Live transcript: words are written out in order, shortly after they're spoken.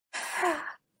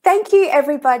Thank you,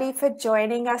 everybody, for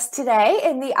joining us today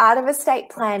in the Art of Estate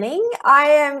Planning. I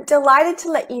am delighted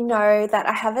to let you know that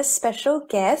I have a special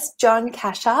guest, John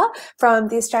Cachia from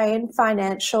the Australian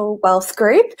Financial Wealth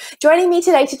Group, joining me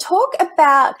today to talk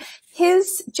about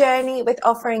his journey with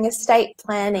offering estate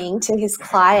planning to his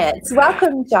clients.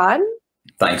 Welcome, John.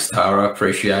 Thanks, Tara.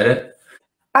 Appreciate it.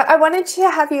 I wanted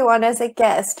to have you on as a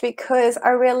guest because I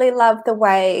really love the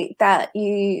way that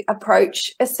you approach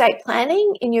estate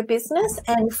planning in your business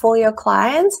and for your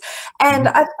clients. And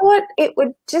I thought it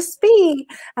would just be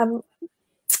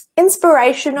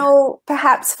inspirational,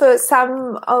 perhaps, for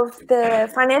some of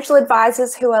the financial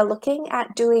advisors who are looking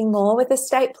at doing more with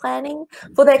estate planning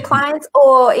for their clients,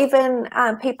 or even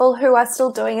people who are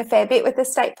still doing a fair bit with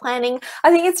estate planning. I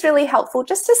think it's really helpful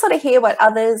just to sort of hear what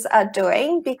others are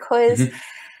doing, because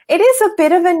it is a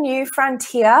bit of a new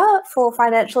frontier for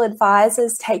financial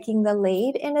advisors taking the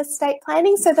lead in estate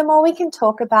planning. So the more we can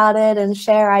talk about it and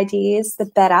share ideas, the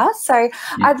better. So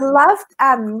I'd love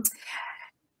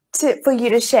for you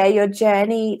to share your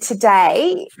journey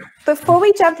today. Before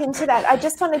we jump into that, I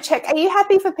just want to check, are you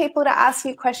happy for people to ask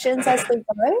you questions as we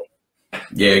go?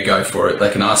 Yeah, go for it.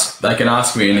 They can ask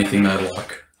me anything they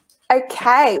like.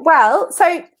 Okay. Well,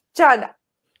 so John,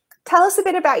 tell us a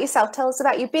bit about yourself. Tell us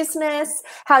about your business,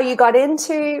 how you got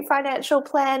into financial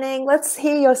planning. Let's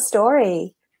hear your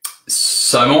story.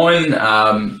 So mine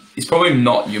is probably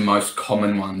not your most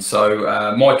common one.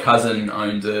 So my cousin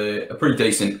owned a pretty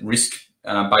decent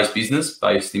risk-based business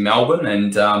based in Melbourne,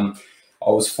 and I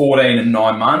was 14 and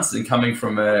 9 months, and coming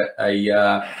from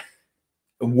a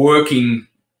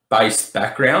working-based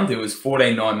background, it was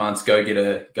 14, 9 months, go get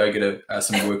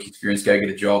some work experience, go get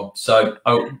a job. So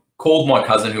I called my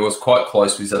cousin, who I was quite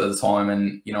close with at the time,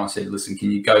 and I said, listen,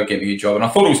 can you go get me a job? And I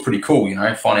thought it was pretty cool,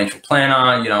 financial planner,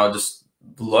 I just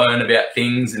learn about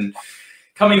things. And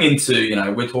coming into,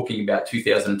 we're talking about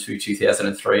 2002,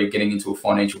 2003, getting into a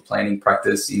financial planning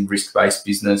practice in risk-based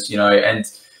business,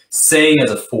 and seeing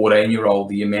as a 14-year-old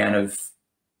the amount of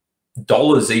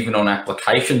dollars even on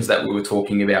applications that we were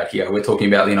talking about here. We're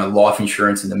talking about, life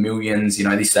insurance in the millions,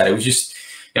 this, that. It was just,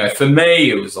 for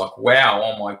me, it was like, wow,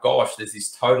 oh my gosh, there's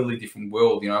this totally different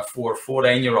world. For a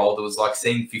 14-year-old, it was like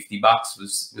seeing $50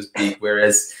 was big,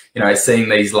 whereas, seeing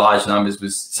these large numbers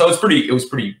was pretty,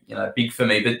 big for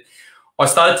me. But I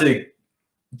started to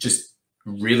just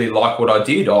really like what I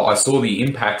did. I saw the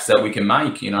impacts that we can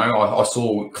make. I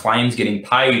saw claims getting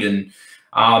paid, and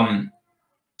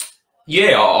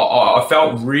yeah, I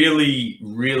felt really,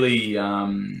 really, I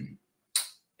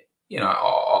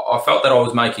felt that I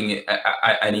was making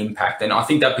an impact, and I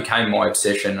think that became my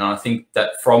obsession. And I think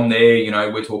that from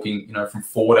there, we're talking, from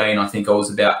 14, I think I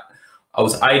was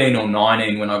 18 or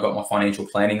 19 when I got my financial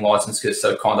planning license.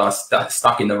 So kind of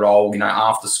stuck in the role,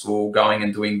 after school, going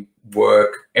and doing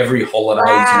work every holidays,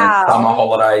 Wow. Summer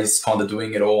holidays, kind of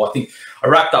doing it all. I think I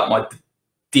wrapped up my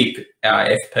dip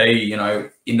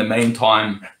FP, in the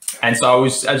meantime. And so I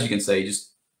was, as you can see, just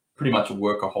pretty much a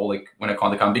workaholic when it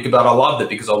kind of came big, but I loved it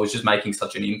because I was just making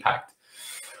such an impact.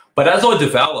 But as I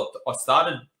developed, I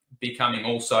started becoming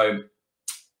also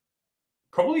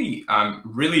probably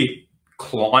really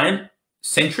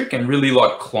client-centric and really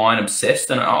like client-obsessed.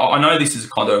 And I know this is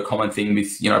kind of a common thing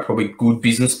with, probably good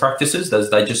business practices, as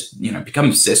they just, become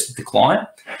obsessed with the client.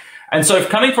 And so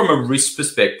coming from a risk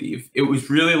perspective, it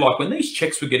was really like when these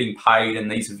checks were getting paid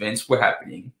and these events were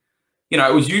happening,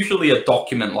 it was usually a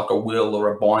document like a will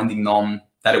or a binding nom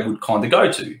that it would kind of go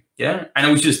to, yeah. And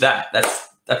it was just that.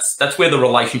 That's where the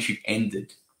relationship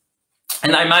ended.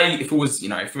 And they may, if it was,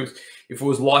 if it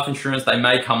was life insurance, they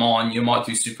may come on. You might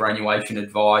do superannuation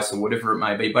advice or whatever it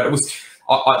may be. But it was,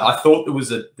 I thought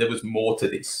there was more to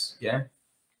this, yeah.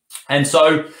 And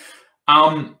so,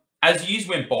 as years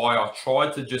went by, I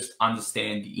tried to just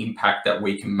understand the impact that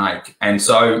we can make. And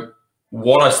so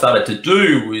what I started to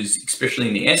do was, especially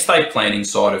in the estate planning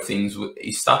side of things,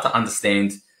 is start to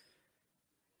understand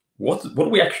what are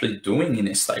we actually doing in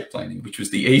estate planning, which was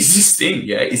the easiest thing.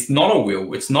 Yeah, it's not a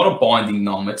will, it's not a binding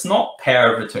nom, it's not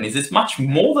power of attorneys. It's much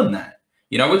more than that.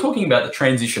 We're talking about the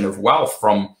transition of wealth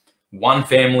from one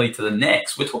family to the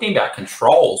next. We're talking about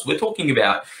controls. We're talking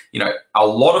about, a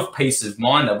lot of peace of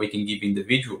mind that we can give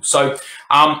individuals. So,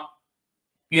 I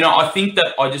think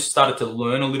that I just started to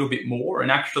learn a little bit more,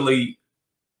 and actually,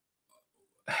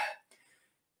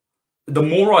 the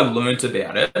more I learned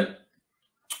about it,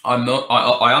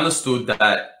 I understood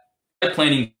that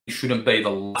planning shouldn't be the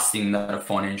last thing that a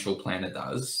financial planner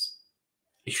does.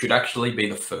 It should actually be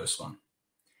the first one.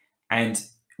 And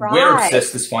we're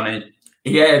obsessed with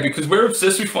because we're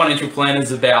obsessed with financial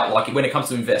planners about, like, when it comes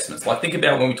to investments. Like, think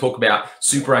about when we talk about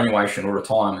superannuation or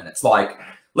retirement. It's like,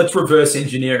 let's reverse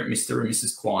engineer it, Mr. and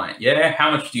Mrs. Client. Yeah,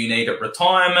 how much do you need at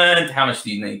retirement? How much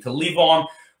do you need to live on?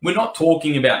 We're not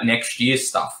talking about next year's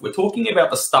stuff. We're talking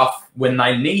about the stuff when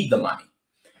they need the money.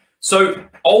 So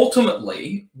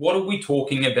ultimately, what are we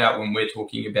talking about when we're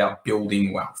talking about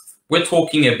building wealth? We're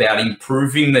talking about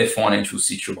improving their financial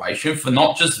situation for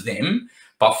not just them,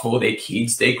 but for their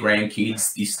kids, their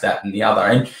grandkids, this, that, and the other.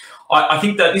 And I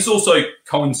think that this also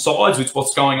coincides with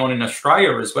what's going on in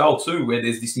Australia as well, too, where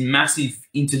there's this massive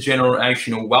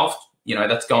intergenerational wealth,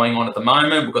 that's going on at the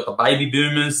moment. We've got the baby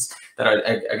boomers that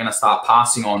are going to start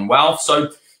passing on wealth.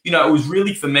 So, it was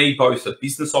really for me both a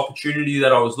business opportunity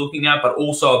that I was looking at, but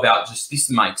also about just this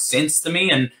makes sense to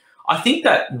me. And I think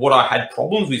that what I had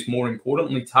problems with, more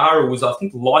importantly, Tara, was I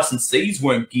think licensees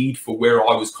weren't geared for where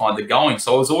I was kind of going.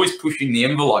 So I was always pushing the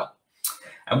envelope.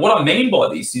 And what I mean by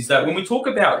this is that when we talk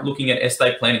about looking at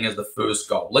estate planning as the first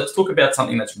goal, let's talk about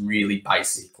something that's really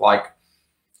basic. Like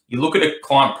you look at a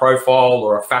client profile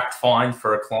or a fact find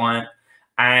for a client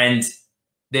and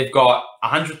they've got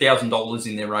 $100,000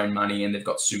 in their own money and they've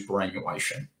got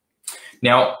superannuation.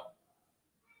 Now,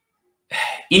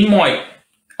 in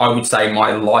I would say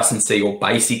my licensee or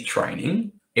basic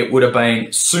training, it would have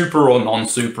been super or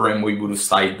non-super and we would have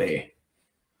stayed there.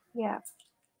 Yeah.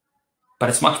 But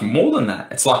it's much more than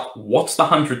that. It's like, what's the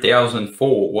 100,000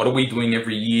 for? What are we doing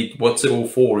every year? What's it all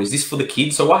for? Is this for the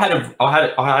kids? So I had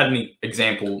an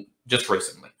example just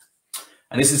recently,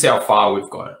 and this is how far we've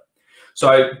got it.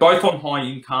 So both on high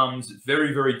incomes,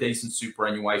 very, very decent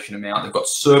superannuation amount. They've got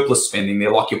surplus spending.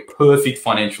 They're like your perfect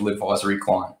financial advisory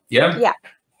client. Yeah? Yeah.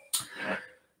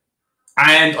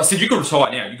 And I said, you could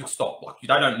retire now. You could stop. Like, you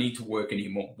don't need to work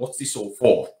anymore. What's this all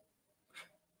for?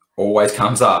 Always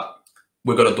comes up.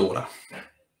 We've got a daughter.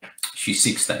 She's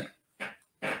 16.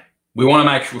 We want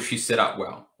to make sure she's set up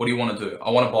well. What do you want to do?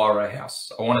 I want to buy her a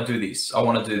house. I want to do this. I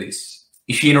want to do this.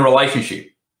 Is she in a relationship?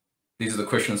 These are the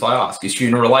questions I ask. Is she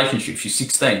in a relationship? She's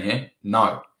 16, yeah?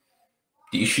 No.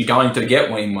 Is she going to get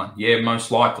one? Yeah,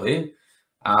 most likely.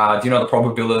 Do you know the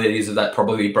probabilities of that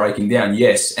probably breaking down?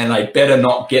 Yes. And they better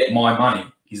not get my money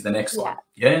is the next one.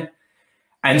 Yeah.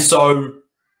 And so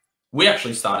we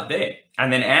actually started there.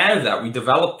 And then out of that, we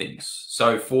developed things.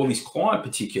 So for this client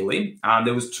particularly,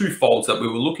 there was two folds that we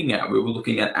were looking at. We were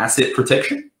looking at asset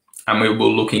protection and we were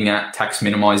looking at tax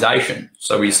minimization.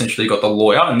 So we essentially got the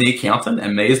lawyer and the accountant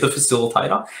and me as the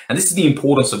facilitator. And this is the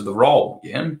importance of the role,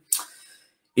 yeah?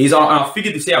 I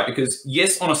figured this out because,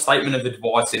 yes, on a statement of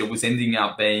advice, it was ending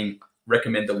up being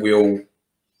recommend a will,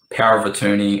 power of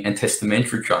attorney, and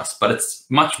testamentary trust. But it's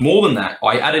much more than that.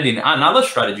 I added in another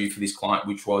strategy for this client,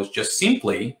 which was just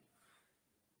simply,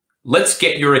 let's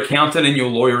get your accountant and your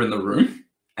lawyer in the room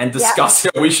and discuss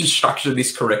how we should structure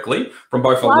this correctly from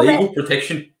both a legal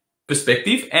protection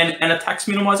perspective and a tax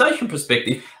minimization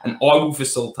perspective, and I will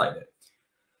facilitate it.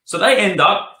 So they end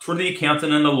up, through the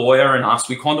accountant and the lawyer and us,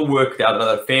 we kind of worked out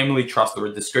that a family trust or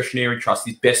a discretionary trust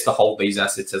is best to hold these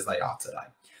assets as they are today.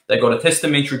 They've got a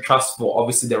testamentary trust for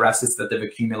obviously their assets that they've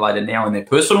accumulated now in their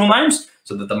personal names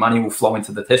so that the money will flow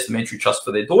into the testamentary trust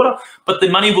for their daughter, but the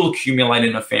money will accumulate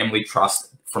in a family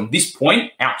trust from this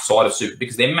point outside of super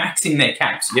because they're maxing their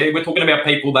caps. Yeah, we're talking about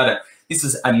people that this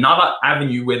is another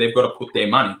avenue where they've got to put their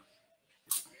money.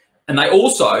 And they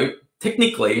also,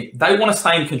 technically, they want to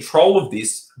stay in control of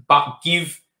this, but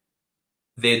give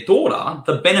their daughter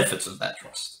the benefits of that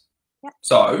trust. Yep.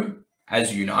 So,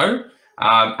 as you know,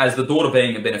 as the daughter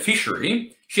being a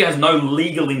beneficiary, she has no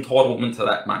legal entitlement to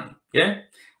that money. Yeah.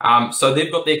 So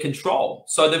they've got their control.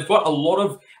 So they've got a lot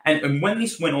of, and when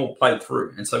this went all played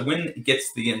through, and so when it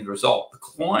gets to the end result, the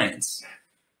clients,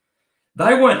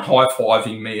 they weren't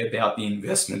high-fiving me about the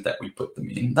investment that we put them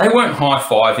in. They weren't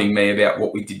high-fiving me about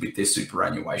what we did with their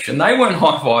superannuation. They weren't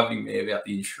high-fiving me about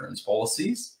the insurance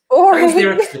policies.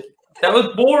 That was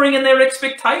boring in their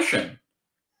expectation.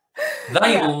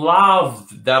 They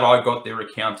loved that I got their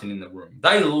accountant in the room.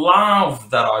 They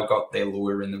loved that I got their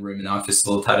lawyer in the room and I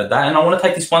facilitated that. And I want to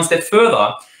take this one step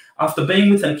further. After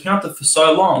being with an accountant for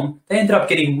so long, they ended up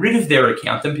getting rid of their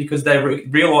accountant because they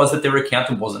realized that their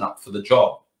accountant wasn't up for the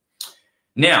job.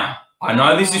 Now, I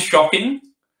know this is shocking,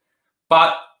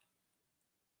 but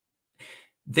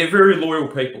they're very loyal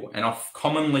people, and I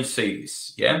commonly see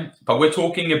this, yeah? But we're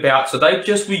talking about, so they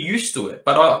just were used to it.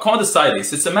 But I kind of say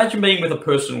this, it's imagine being with a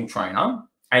personal trainer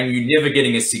and you never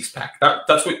getting a six-pack.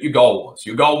 That's what your goal was.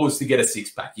 Your goal was to get a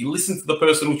six-pack. You listened to the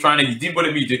personal trainer, you did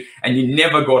whatever you do, and you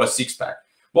never got a six-pack.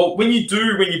 Well, when you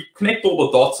connect all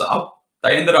the dots up,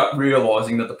 they ended up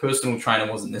realizing that the personal trainer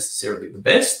wasn't necessarily the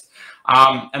best.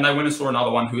 And they went and saw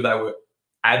another one who they were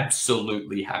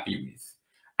absolutely happy with.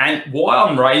 And why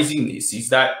I'm raising this is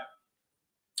that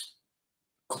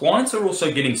clients are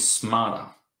also getting smarter.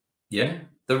 Yeah.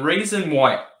 The reason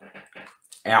why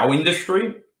our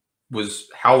industry was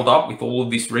held up with all of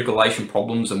this regulation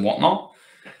problems and whatnot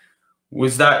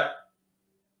was that,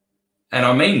 and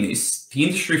I mean this, the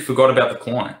industry forgot about the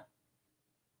client.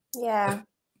 Yeah.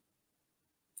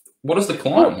 What does the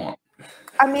client want?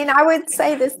 I mean, I would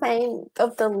say the same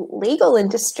of the legal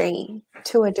industry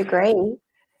to a degree.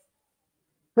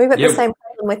 We've got the same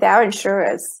problem with our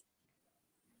insurers.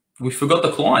 We forgot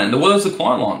the client. What does the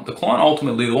client want? The client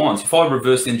ultimately wants. If I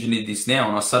reverse engineered this now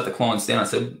and I sat the clients down, I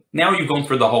said, now you've gone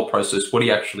through the whole process, what do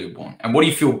you actually want? And what do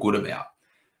you feel good about?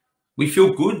 We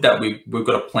feel good that we've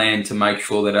got a plan to make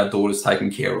sure that our daughter's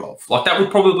taken care of. Like, that would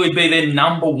probably be their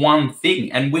number one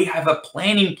thing. And we have a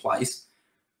plan in place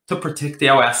to protect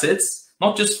our assets,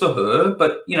 not just for her,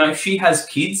 but, you know, she has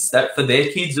kids, that for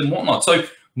their kids and whatnot. So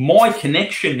my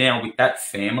connection now with that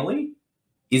family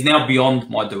is now beyond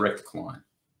my direct client.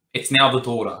 It's now the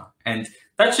daughter. And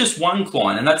that's just one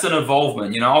client, and that's an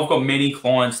involvement. You know, I've got many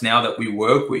clients now that we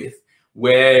work with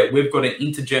where we've got an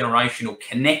intergenerational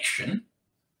connection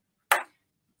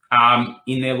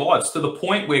in their lives, to the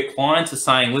point where clients are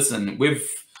saying, listen, we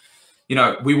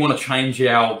want to change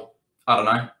our, I don't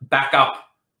know, backup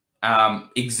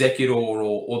executor,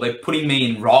 or they're putting me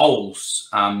in roles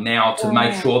now to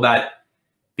make sure that,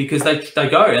 because they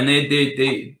go and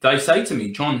they say to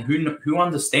me, John, who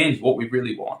understands what we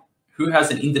really want? Who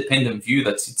has an independent view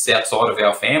that sits outside of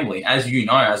our family? As you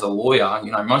know, as a lawyer,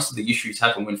 you know, most of the issues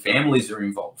happen when families are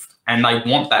involved, and they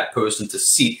want that person to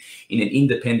sit in an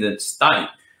independent state,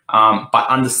 but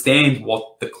understand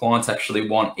what the clients actually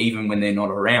want, even when they're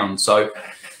not around. So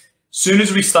soon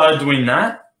as we started doing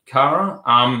that, Cara,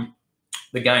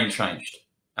 the game changed.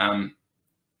 And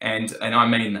I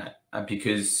mean that.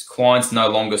 Because clients no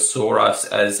longer saw us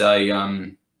as a,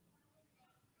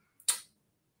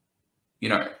 you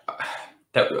know,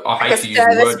 that I hate to use the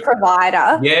word, service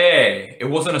provider. Yeah, it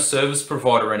wasn't a service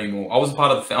provider anymore. I was I'm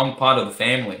part of the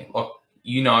family, like,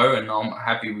 you know, and I'm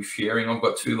happy with sharing. I've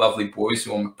got two lovely boys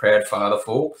who I'm a proud father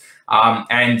for.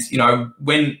 And, you know,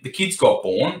 when the kids got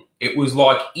born, it was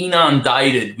like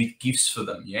inundated with gifts for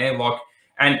them. Yeah, like,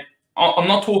 and I'm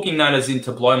not talking that as in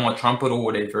to blow my trumpet or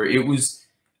whatever. It was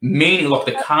meaning, like,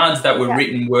 the cards that were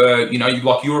written were, you know,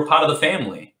 like, you were a part of the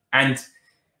family. And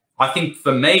I think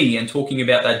for me, and talking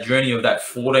about that journey of that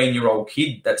 14-year-old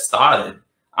kid that started,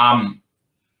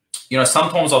 you know,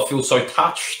 sometimes I feel so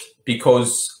touched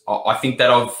because I think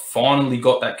that I've finally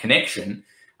got that connection.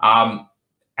 And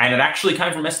it actually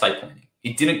came from estate planning.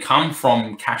 It didn't come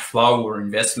from cash flow or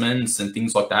investments and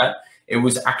things like that. It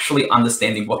was actually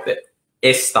understanding what the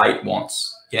estate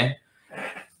wants. Yeah.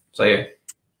 So, yeah.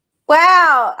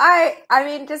 Wow. I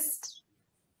mean, just,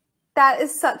 that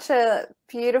is such a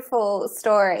beautiful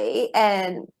story,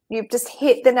 and you've just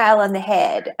hit the nail on the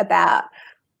head about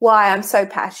why I'm so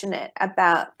passionate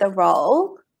about the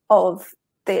role of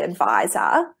the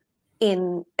advisor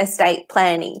in estate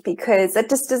planning, because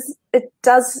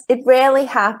it rarely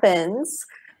happens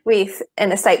with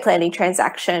an estate planning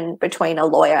transaction between a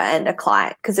lawyer and a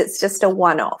client, because it's just a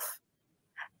one-off.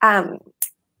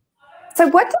 So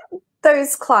what did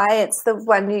those clients, the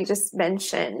one you just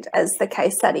mentioned as the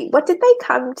case study, what did they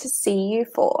come to see you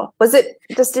for? Was it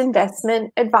just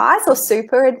investment advice or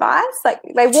super advice? Like,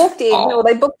 they walked in or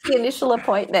they booked the initial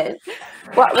appointment.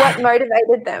 What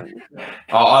motivated them?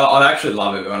 I actually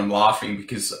love it, and I'm laughing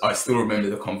because I still remember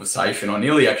the conversation. I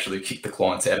nearly actually kicked the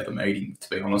clients out of the meeting, to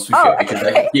be honest with you. Because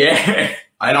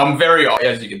and I'm very,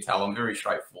 as you can tell, I'm very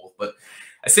straightforward. But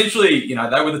essentially, you know,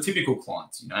 they were the typical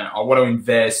clients. You know, I want to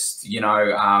invest. You know,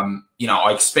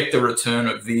 I expect a return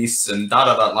of this and da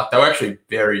da da. Like, they were actually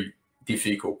very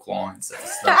difficult clients at the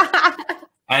start.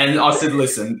 And I said,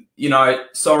 listen, you know,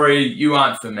 sorry, you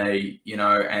aren't for me. You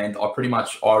know, and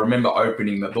I remember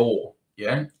opening the door.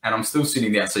 Yeah, and I'm still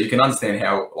sitting there, so you can understand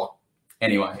how. Like,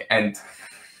 anyway, and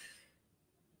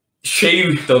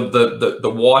she,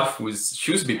 the wife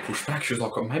she was a bit pushed back. She was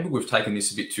like, oh, maybe we've taken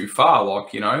this a bit too far,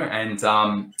 like, you know. And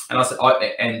I said,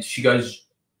 and she goes,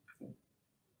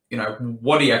 you know,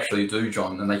 what do you actually do,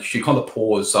 John? And she kind of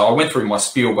paused. So I went through my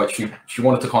spiel, but she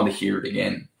wanted to kind of hear it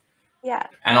again. Yeah.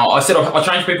 And I said, I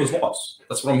change people's lives.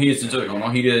 That's what I'm here to do. I'm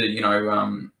not here to, you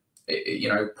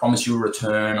know, promise you a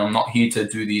return. I'm not here to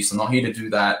do this. I'm not here to do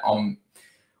that.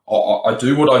 I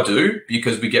do what I do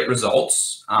because we get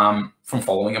results from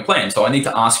following a plan. So I need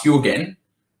to ask you again.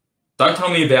 Don't tell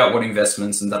me about what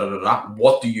investments and da-da-da-da.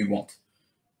 What do you want?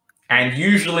 And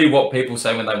usually what people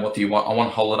say when what do you want? I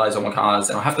want holidays, I want cars,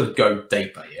 and I have to go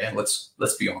deeper, yeah? Let's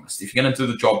be honest. If you're going to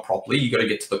do the job properly, you got to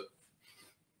get to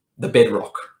the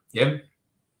bedrock, yeah?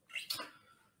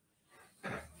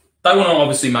 They want to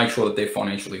obviously make sure that they're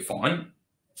financially fine,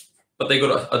 but they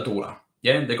got a daughter.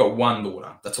 Yeah, they got one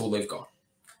daughter. That's all they've got,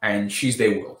 and she's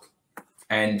their world.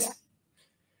 And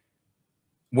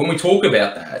when we talk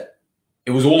about that,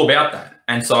 it was all about that.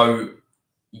 And so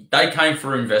they came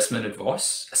for investment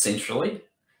advice, essentially,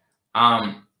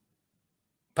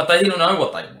 but they didn't know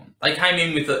what they want. They came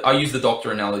in with I use the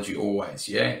doctor analogy always.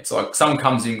 Yeah, it's like someone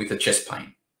comes in with a chest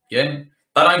pain. Yeah.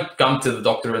 They don't come to the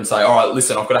doctor and say, all right,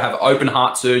 listen, I've got to have open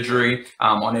heart surgery.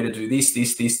 I need to do this,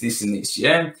 and this.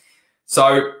 Yeah.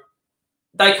 So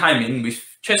they came in with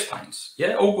chest pains.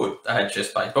 Yeah, all good. They had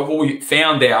chest pains. But what we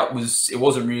found out was it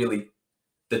wasn't really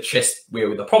the chest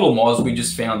where the problem was. We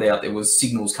just found out there was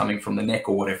signals coming from the neck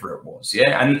or whatever it was.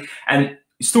 Yeah. And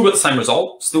still got the same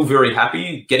result, still very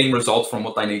happy, getting results from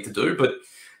what they need to do. But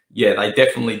yeah, they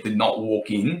definitely did not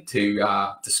walk in to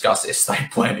discuss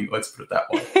estate planning. Let's put it that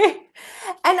way.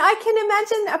 And I can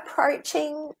imagine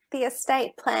approaching the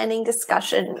estate planning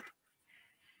discussion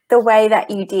the way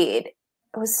that you did.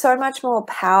 It was so much more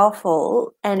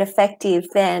powerful and effective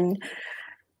than,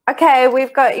 okay,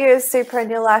 we've got your super and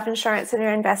your life insurance and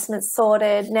your investments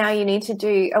sorted. Now you need to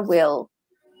do a will.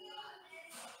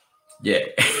 Yeah,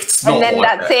 it's not and then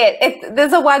like that's that. it.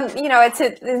 There's a one, you know, it's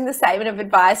in the statement of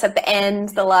advice at the end,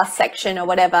 the last section or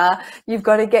whatever. You've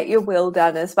got to get your will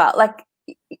done as well. Like,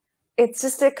 it's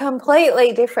just a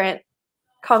completely different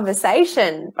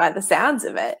conversation by the sounds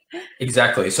of it.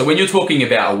 Exactly. So when you're talking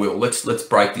about a will, let's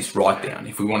break this right down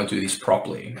if we want to do this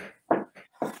properly.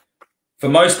 For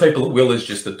most people, a will is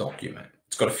just a document.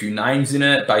 It's got a few names in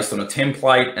it based on a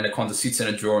template, and it kind of sits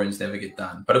in a drawer and never get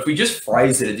done. But if we just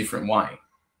phrase it a different way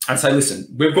and say, listen,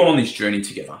 we've gone on this journey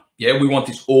together. Yeah, we want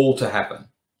this all to happen.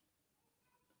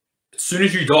 As soon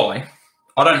as you die,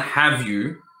 I don't have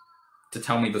you to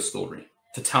tell me the story,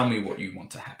 to tell me what you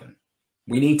want to happen.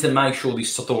 We need to make sure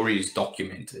this story is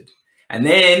documented. And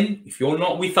then if you're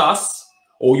not with us,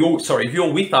 or if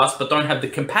you're with us but don't have the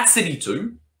capacity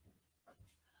to,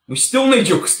 we still need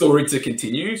your story to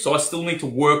continue. So I still need to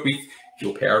work with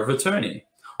your power of attorney.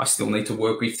 I still need to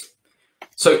work with.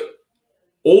 So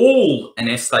all an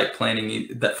estate planning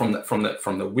that from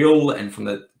the will and from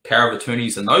the power of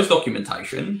attorneys and those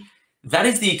documentation, that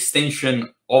is the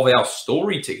extension of our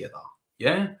story together.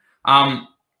 Yeah.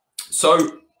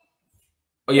 So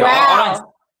yeah,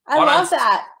 wow. I love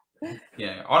that.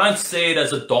 Yeah, I don't see it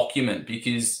as a document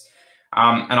because,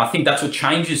 and I think that's what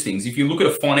changes things. If you look at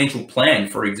a financial plan,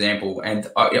 for example, and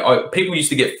people used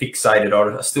to get fixated.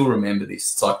 I still remember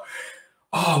this. It's like,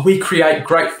 oh, we create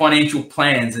great financial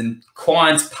plans and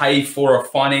clients pay for a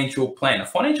financial plan. A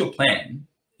financial plan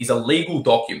is a legal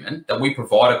document that we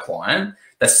provide a client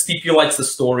that stipulates the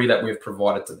story that we've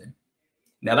provided to them.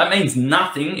 Now, that means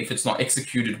nothing if it's not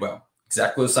executed well.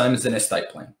 Exactly the same as an estate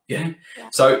plan. Yeah.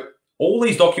 So all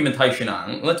these documentation are,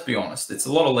 let's be honest, it's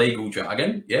a lot of legal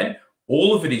jargon. Yeah.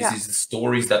 All of it is the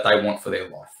stories that they want for their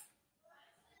life.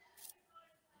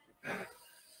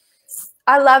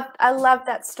 I love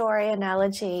that story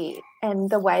analogy and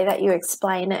the way that you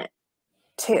explain it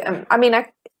to I mean,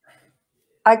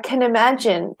 I can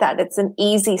imagine that it's an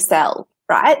easy sell,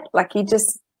 right? Like you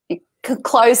could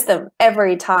close them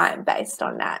every time based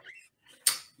on that.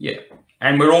 Yeah.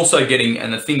 And we're also getting,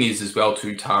 and the thing is as well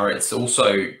too, Tara, it's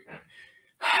also,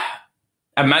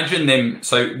 imagine them,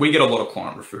 so we get a lot of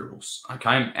client referrals,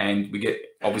 okay? And we get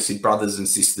obviously brothers and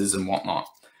sisters and whatnot.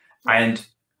 And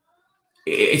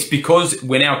it's because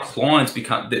when our clients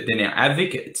they're now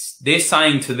advocates, they're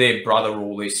saying to their brother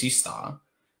or their sister,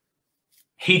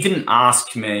 he didn't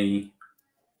ask me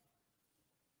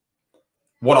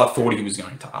what I thought he was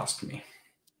going to ask me.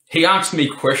 He asked me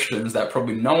questions that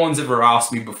probably no one's ever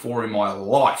asked me before in my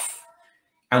life.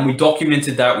 And we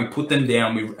documented that, we put them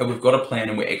down, we've got a plan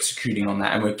and we're executing on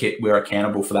that and we're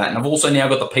accountable for that. And I've also now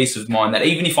got the peace of mind that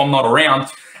even if I'm not around,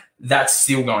 that's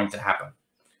still going to happen.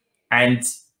 And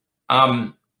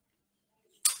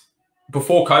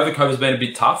before COVID's been a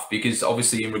bit tough because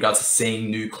obviously in regards to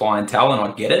seeing new clientele, and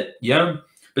I get it, yeah.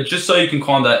 But just so you can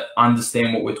kind of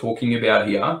understand what we're talking about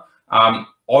here,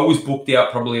 I was booked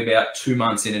out probably about 2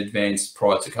 months in advance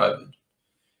prior to COVID.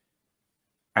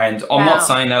 And I'm not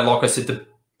saying that, like I said, to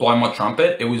blow my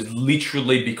trumpet. It was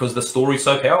literally because the story's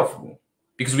so powerful,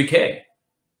 because we care.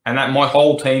 And that my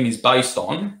whole team is based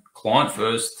on client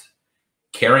first,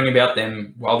 caring about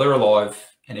them while they're alive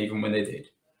and even when they're dead.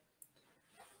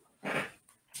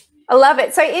 I love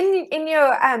it. So in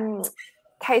your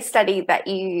case study that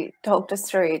you talked us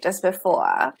through just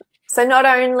before, so not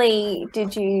only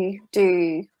did you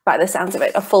do, by the sounds of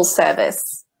it, a full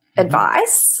service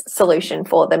advice solution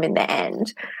for them in the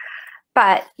end,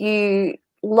 but you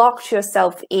locked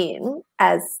yourself in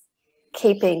as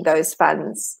keeping those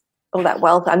funds all that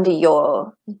wealth under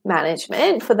your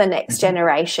management for the next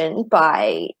generation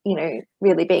by, you know,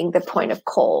 really being the point of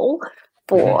call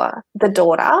for the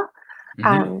daughter.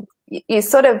 You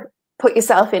sort of put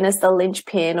yourself in as the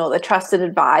linchpin or the trusted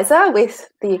advisor with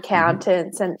the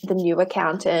accountants and the new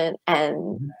accountant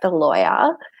and the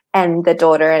lawyer and the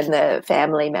daughter and the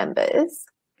family members.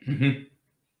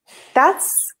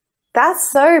 That's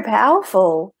so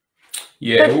powerful.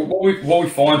 Yeah, but what we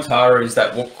find, Tara, is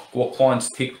that what clients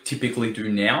typically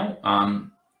do now,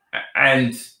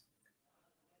 and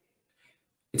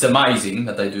it's amazing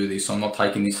that they do this, so I'm not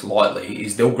taking this lightly,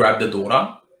 is they'll grab the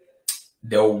daughter,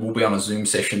 we'll be on a Zoom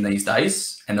session these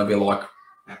days, and they'll be like,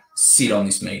 sit on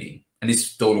this meeting. And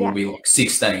this daughter will be like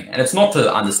 16. And it's not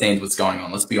to understand what's going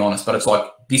on, let's be honest, but it's like,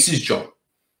 this is John.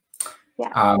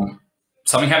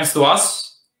 Something happens to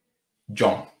us,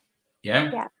 John.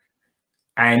 Yeah.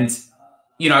 And,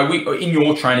 you know, in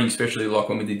your training, especially like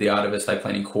when we did the Art of Estate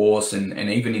Planning course and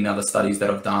even in other studies that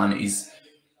I've done, is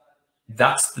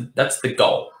that's the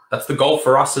goal. That's the goal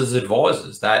for us as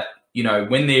advisors, that, you know,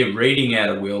 when they're reading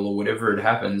out a will or whatever it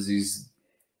happens, is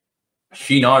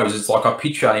she knows. It's like I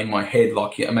picture in my head,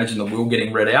 like, imagine the will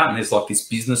getting read out and there's like this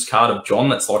business card of John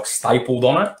that's like stapled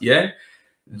on it. Yeah.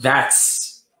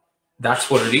 That's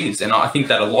what it is. And I think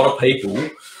that a lot of people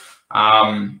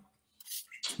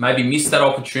maybe miss that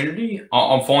opportunity.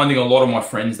 I'm finding a lot of my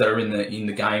friends that are in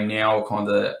the game now are kind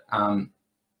of,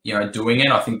 you know, doing it.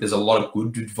 I think there's a lot of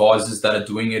good advisors that are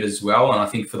doing it as well. And I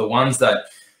think for the ones that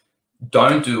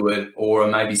don't do it or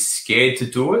are maybe scared to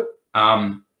do it,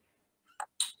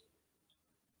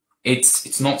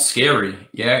 it's not scary.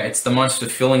 Yeah, it's the most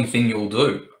fulfilling thing you'll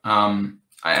do.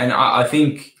 And I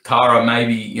think, Tara,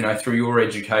 maybe, you know, through your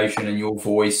education and your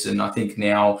voice, and I think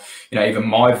now, you know, even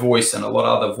my voice and a lot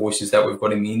of other voices that we've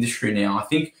got in the industry now, I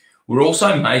think we're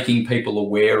also making people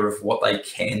aware of what they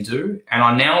can do. And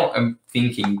I now am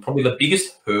thinking probably the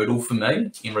biggest hurdle for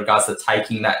me in regards to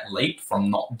taking that leap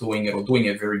from not doing it or doing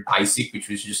it very basic, which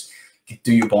was just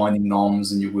do your binding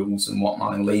noms and your wills and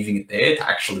whatnot and leaving it there, to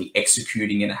actually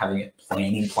executing it and having a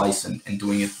plan in place and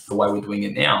doing it the way we're doing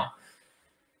it now,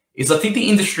 is I think the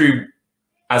industry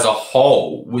as a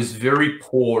whole was very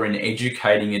poor in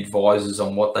educating advisors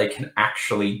on what they can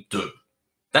actually do.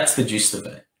 That's the gist of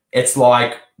it. It's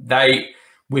like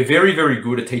we're very, very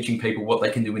good at teaching people what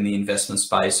they can do in the investment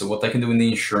space or what they can do in the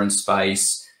insurance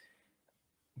space.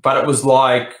 But it was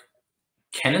like,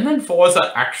 can an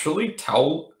advisor actually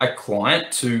tell a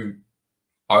client to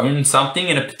own something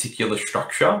in a particular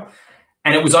structure?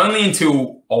 And it was only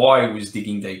until I was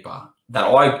digging deeper that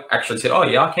I actually said, oh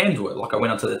yeah, I can do it. Like I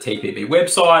went onto the TPB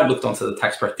website, looked onto the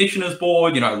tax practitioners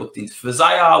board, you know, looked into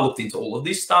FZAIA, looked into all of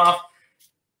this stuff.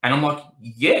 And I'm like,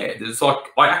 yeah, there's like,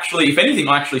 if anything,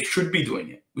 I actually should be doing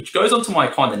it, which goes on to my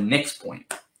kind of next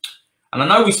point. And I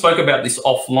know we spoke about this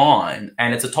offline,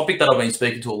 and it's a topic that I've been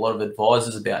speaking to a lot of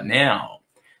advisors about now.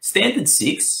 Standard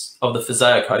 6 of the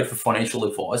FZAIA Code for financial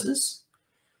advisors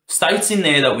states in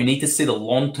there that we need to see the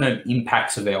long-term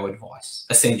impacts of our advice,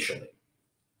 essentially.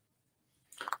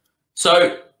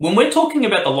 So when we're talking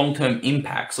about the long-term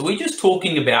impacts, are we just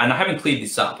talking about, and I haven't cleared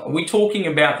this up, are we talking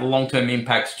about the long-term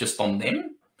impacts just on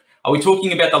them? Are we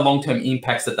talking about the long-term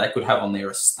impacts that they could have on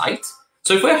their estate?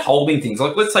 So if we're holding things,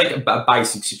 like let's take a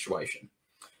basic situation.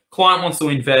 Client wants to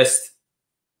invest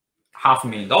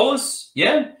 $500,000,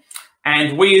 yeah?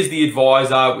 And we as the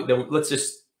advisor, let's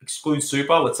just exclude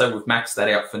super, let's say we've maxed that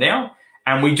out for now,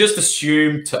 and we just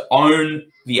assume to own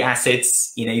the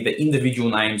assets in either individual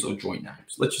names or joint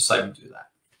names. Let's just say we do that.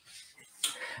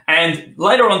 And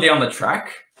later on down the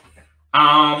track,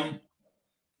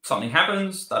 something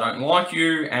happens, they don't like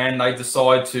you, and they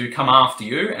decide to come after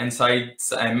you and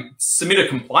submit a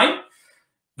complaint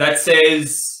that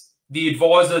says the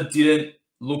advisor didn't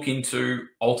look into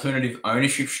alternative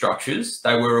ownership structures.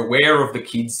 They were aware of the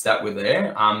kids that were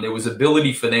there. There was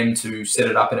ability for them to set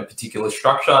it up in a particular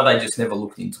structure. They just never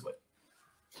looked into it.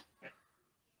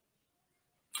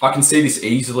 I can see this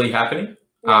easily happening.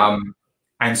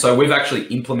 And so we've actually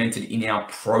implemented in our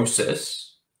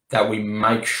process that we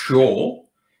make sure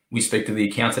we speak to the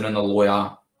accountant and the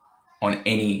lawyer on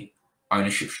any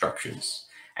ownership structures.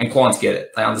 And clients get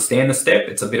it. They understand the step.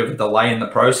 It's a bit of a delay in the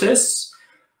process.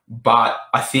 But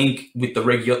I think with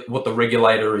what the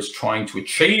regulator is trying to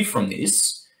achieve from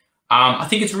this, I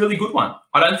think it's a really good one.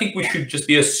 I don't think we should just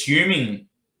be assuming,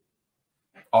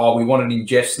 oh, we want it in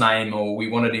Jeff's name or we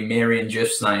want it in Mary and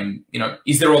Jeff's name. You know,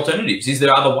 is there alternatives? Is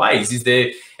there other ways?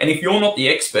 And if you're not the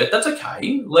expert, that's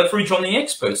okay. Leverage on the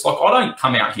experts. Like I don't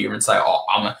come out here and say, oh,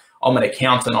 I'm an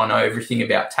accountant, I know everything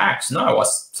about tax. No, I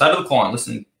say to the client,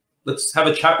 listen, let's have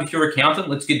a chat with your accountant.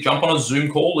 Let's jump on a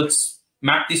Zoom call. Let's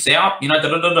map this out,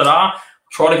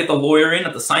 try to get the lawyer in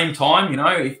at the same time,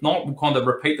 if not, we'll kind of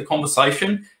repeat the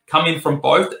conversation, come in from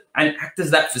both and act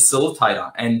as that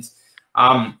facilitator. And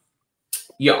I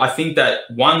think that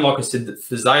one, like I said, that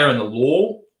Fazea and the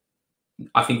law,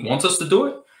 I think wants us to do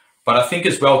it. But I think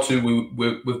as well too,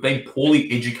 we've been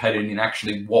poorly educated in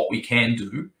actually what we can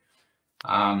do.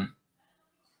 From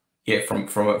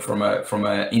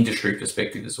a industry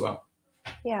perspective as well.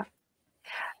 Yeah.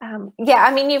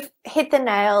 I mean, you've hit the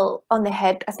nail on the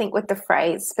head, I think, with the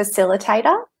phrase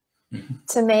facilitator. Mm-hmm.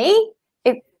 To me,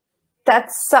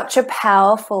 that's such a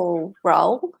powerful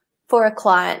role for a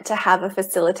client to have a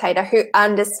facilitator who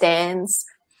understands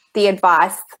the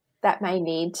advice that may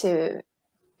need to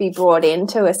be brought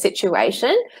into a situation.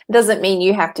 It doesn't mean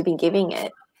you have to be giving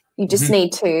it. You just mm-hmm.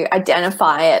 need to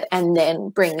identify it and then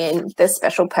bring in the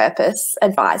special purpose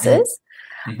advisors.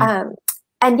 Mm-hmm.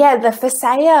 And the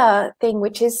Fazea thing,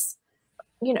 which is,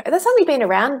 that's only been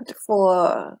around for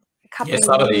a couple of years.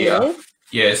 Start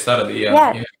of the year.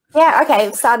 Yeah,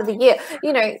 okay, start of the year.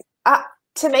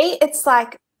 To me, it's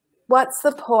like, what's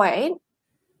the point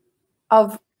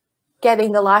of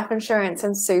getting the life insurance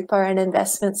and super and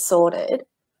investments sorted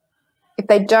if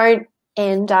they don't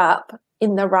end up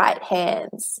in the right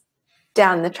hands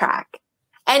down the track?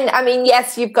 And I mean,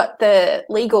 yes, you've got the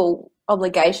legal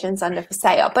obligations under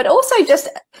Fazea, but also just,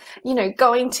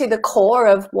 going to the core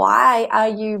of why are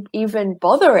you even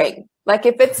bothering? Like,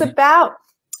 if it's about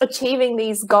achieving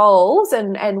these goals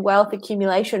and wealth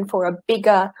accumulation for a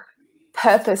bigger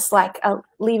purpose, like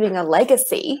leaving a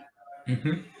legacy,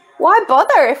 mm-hmm. why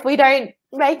bother if we don't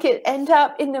make it end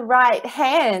up in the right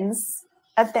hands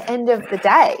at the end of the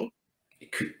day?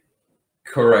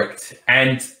 Correct.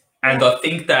 And I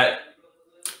think that,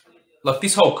 like,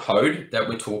 this whole code that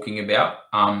we're talking about,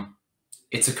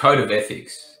 it's a code of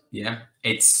ethics. Yeah,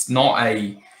 it's not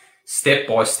a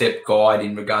step-by-step guide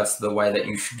in regards to the way that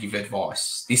you should give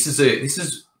advice. This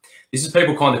is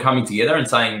people kind of coming together and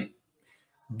saying,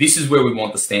 this is where we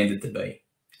want the standard to be,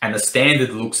 and the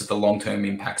standard looks at the long-term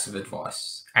impacts of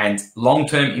advice. And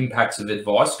long-term impacts of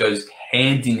advice goes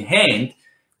hand in hand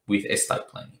with estate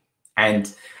planning. And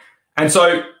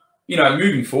so,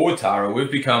 moving forward, Tara,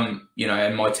 we've become,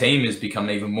 and my team has become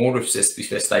even more obsessed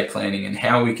with estate planning and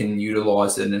how we can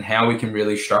utilize it and how we can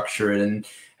really structure it. And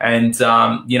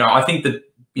I think that,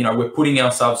 we're putting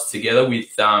ourselves together with,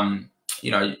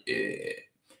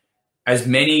 as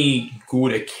many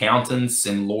good accountants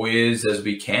and lawyers as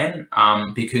we can,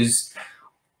 because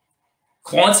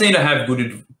clients need to have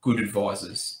good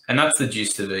advisors, and that's the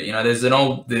gist of it.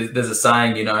 There's a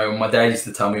saying, my dad used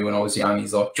to tell me when I was young.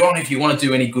 He's like, John, if you want to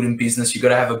do any good in business, you've got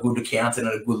to have a good accountant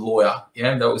and a good lawyer.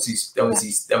 Yeah, that was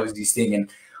his thing. And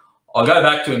I go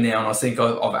back to him now, and I think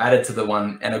I've added to the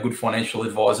one, and a good financial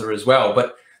advisor as well.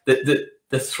 But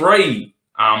the three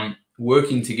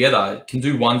working together can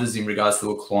do wonders in regards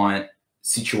to a client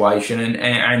situation,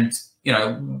 and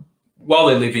while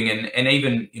they're living, and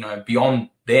even beyond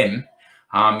them.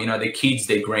 Their kids,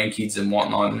 their grandkids and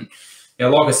whatnot. And,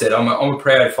 like I said, I'm a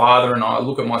proud father, and I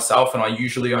look at myself, and I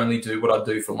usually only do what I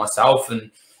do for myself.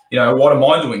 And, what am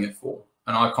I doing it for?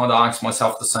 And I kind of ask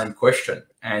myself the same question.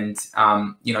 And,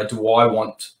 do I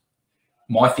want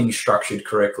my things structured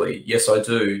correctly? Yes, I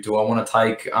do. Do I want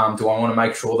to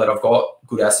make sure that I've got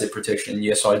good asset protection?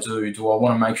 Yes, I do. Do I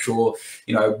want to make sure,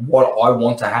 what I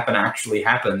want to happen actually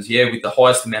happens? Yeah, with the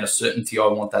highest amount of certainty, I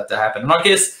want that to happen. And I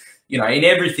guess, in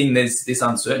everything, there's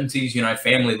uncertainties.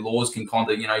 Family laws can kind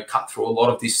of, cut through a lot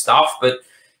of this stuff. But,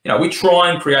 we try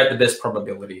and create the best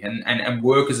probability and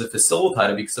work as a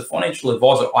facilitator, because the financial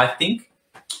advisor, I think,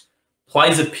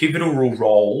 plays a pivotal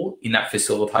role in that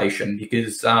facilitation,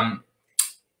 because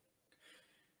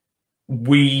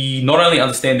we not only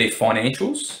understand their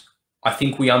financials, I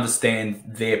think we understand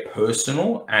their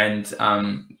personal and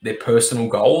their personal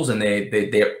goals, and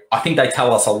their I think they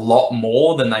tell us a lot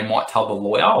more than they might tell the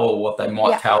lawyer or what they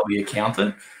might tell the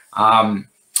accountant. And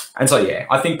so,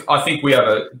 I think we have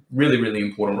a really, really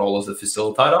important role as a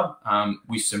facilitator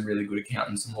with some really good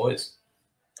accountants and lawyers.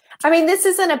 I mean, this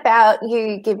isn't about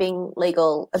you giving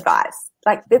legal advice.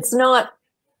 Like, it's not.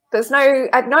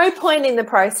 At no point in the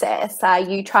process are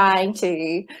you trying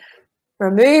to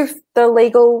remove the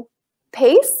legal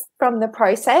piece from the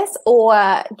process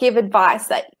or give advice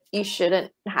that you shouldn't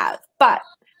have. But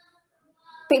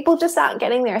people just aren't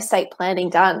getting their estate planning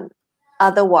done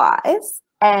otherwise,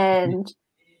 and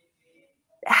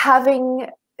having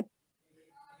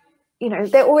you know,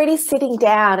 they're already sitting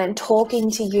down and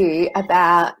talking to you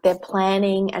about their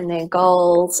planning and their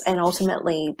goals and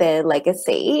ultimately their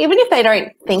legacy, even if they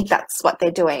don't think that's what they're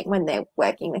doing when they're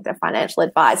working with a financial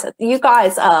advisor. You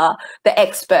guys are the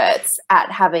experts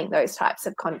at having those types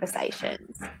of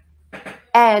conversations.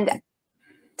 And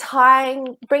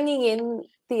bringing in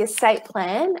the estate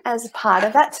plan as part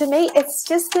of that, to me, it's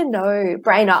just a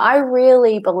no-brainer. I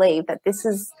really believe that this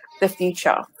is the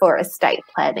future for estate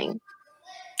planning.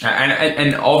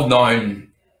 And I've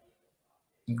known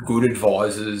good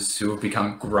advisors who have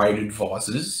become great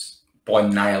advisors by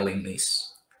nailing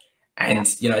this. And,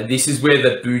 you know, this is where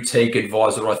the boutique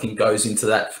advisor, I think, goes into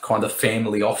that kind of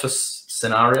family office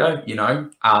scenario, you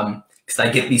know, because they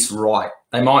get this right.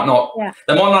 They might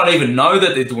not even know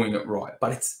that they're doing it right,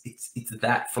 but it's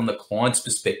that from the client's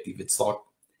perspective. It's like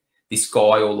this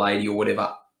guy or lady or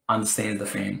whatever understands the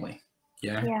family,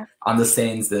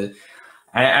 understands the,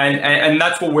 and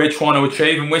that's what we're trying to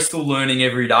achieve, and we're still learning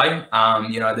every day.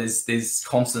 You know, there's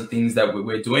constant things that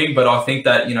we're doing, but I think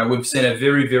that, you know, we've seen a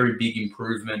very, very big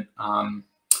improvement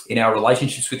in our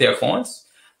relationships with our clients,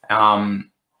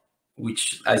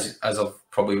 which, as I've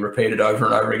probably repeated over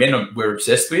and over again, we're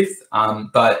obsessed with.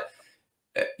 But,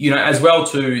 you know, as well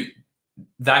too,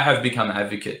 they have become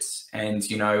advocates, and,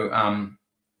 you know,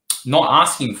 not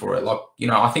asking for it. Like, you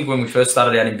know, I think when we first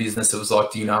started out in business, it was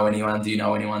like, do you know anyone? Do you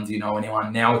know anyone? Do you know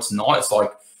anyone? Now it's not. It's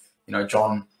like, you know,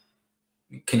 John,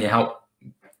 can you help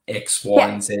X, Y,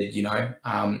 and Z, you know?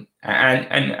 And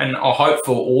I hope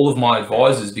for all of my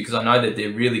advisors, because I know that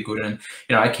they're really good, and,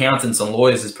 you know, accountants and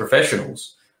lawyers as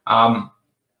professionals, I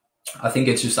think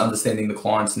it's just understanding the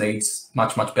client's needs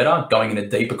much, much better, going in a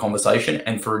deeper conversation.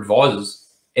 And for advisors,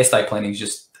 estate planning is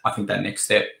just, I think, that next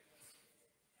step.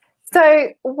 So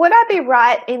would I be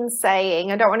right in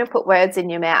saying, I don't want to put words in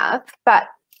your mouth, but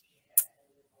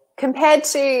compared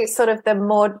to sort of the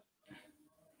more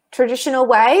traditional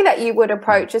way that you would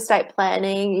approach estate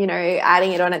planning, you know,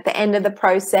 adding it on at the end of the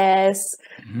process,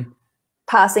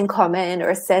 passing comment or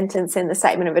a sentence in the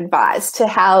statement of advice, to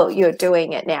how you're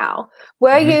doing it now,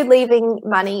 were you leaving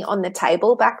money on the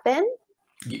table back then?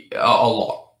 Yeah, a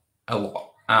lot.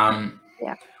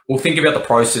 Well, think about the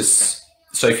process.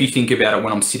 So if you think about it,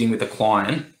 when I'm sitting with a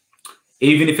client,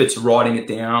 even if it's writing it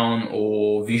down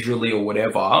or visually or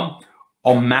whatever,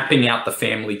 I'm mapping out the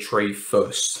family tree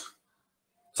first.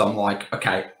 So I'm like,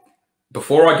 okay,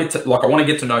 before I get to, like, I want to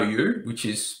get to know you, which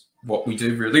is what we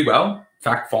do really well,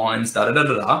 fact finds, I'll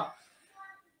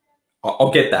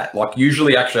get that. Like,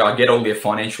 usually, actually, I get all their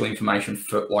financial information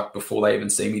for, like, before they even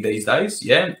see me these days,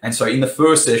 And so in the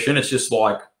first session, it's just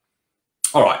like,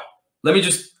 all right, let me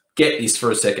just get this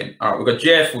for a second. All right, we've got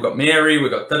Jeff, we've got Mary, we've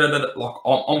got like,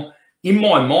 I'm in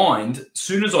my mind, as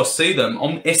soon as I see them,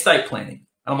 I'm estate planning.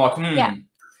 And I'm like,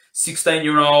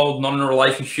 16-year-old, not in a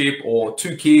relationship, or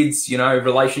 2 kids, you know,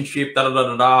 relationship,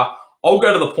 I'll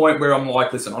go to the point where I'm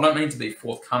like, listen, I don't mean to be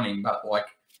forthcoming, but, like,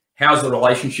 how's the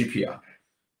relationship here?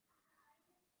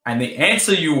 And the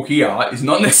answer you'll hear is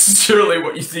not necessarily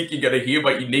what you think you're going to hear,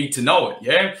 but you need to know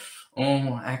it,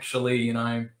 Oh, actually, you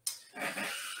know,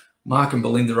 Mark and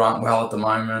Belinda aren't well at the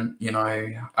moment, you know.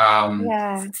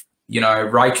 You know,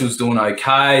 Rachel's doing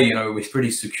okay, you know, we're pretty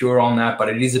secure on that, but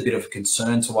it is a bit of a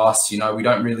concern to us, you know, we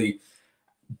don't really,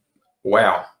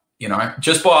 you know,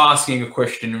 just by asking a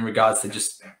question in regards to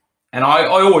just, and I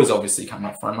always obviously come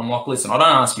up front and I'm like, listen, I don't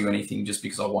ask you anything just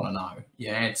because I want to know.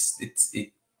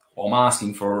 I'm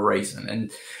asking for a reason.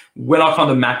 And when I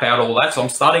kind of map out all that, so I'm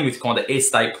starting with kind of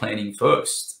estate planning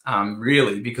first,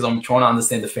 really, because I'm trying to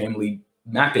understand the family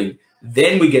mapping.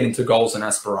 Then we get into goals and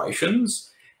aspirations,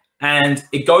 and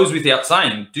it goes without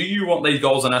saying, do you want these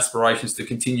goals and aspirations to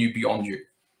continue beyond you?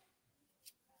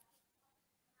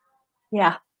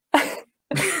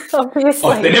 Obviously.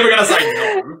 Like, they're never going to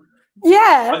say no.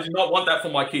 I do not want that for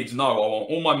my kids. No, I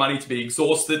want all my money to be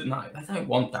exhausted. No, they don't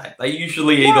want that. They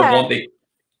usually either want the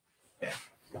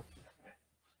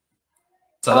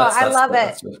So I love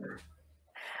it.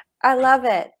 I love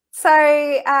it. So,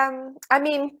 I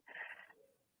mean,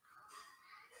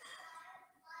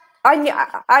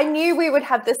 I knew we would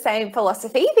have the same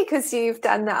philosophy because you've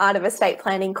done the Art of Estate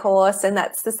Planning course, and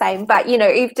that's the same. But, you know,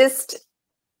 you've just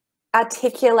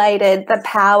articulated the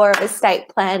power of estate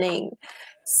planning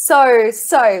so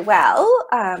well.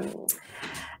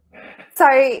 So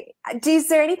is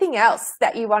there anything else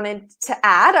that you wanted to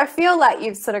add? I feel like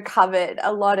you've sort of covered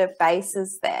a lot of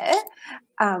bases there.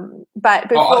 But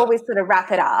before we sort of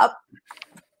wrap it up.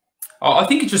 I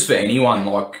think it's just for anyone,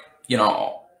 like, you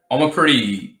know, I'm a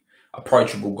pretty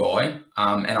approachable guy.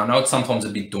 And I know it's sometimes a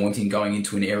bit daunting going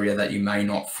into an area that you may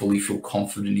not fully feel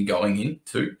confident in going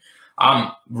into.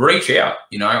 reach out.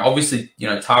 Obviously,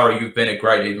 Tara, you've been a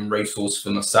great even resource for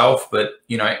myself, but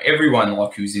everyone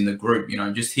like who's in the group,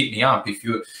 just hit me up. If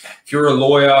you're a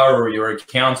lawyer or you're an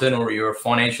accountant or you're a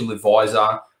financial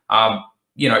advisor,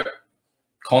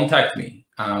 contact me.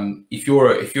 If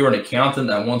you're an accountant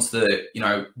that wants to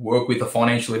work with a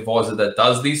financial advisor that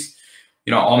does this,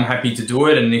 I'm happy to do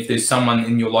it. And if there's someone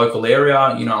in your local area,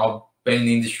 I've been in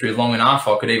the industry long enough,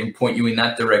 I could even point you in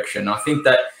that direction. I think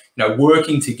that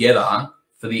working together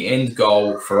for the end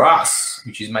goal for us,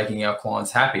 which is making our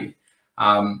clients happy,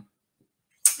 I'm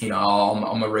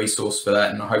a resource for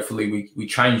that, and hopefully we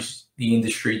change the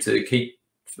industry to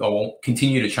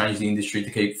continue to change the industry to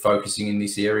keep focusing in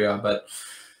this area. But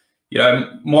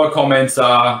my comments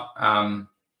are,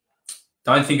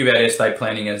 don't think about estate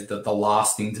planning as the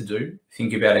last thing to do.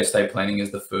 Think about estate planning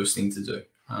as the first thing to do.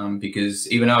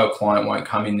 Because even though a client won't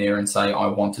come in there and say, I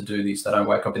want to do this, they don't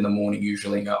wake up in the morning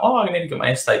usually and go, oh, I need to get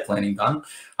my estate planning done.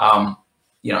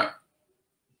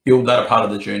 Build that a part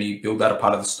of the journey, build that a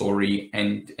part of the story,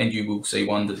 and you will see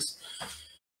wonders.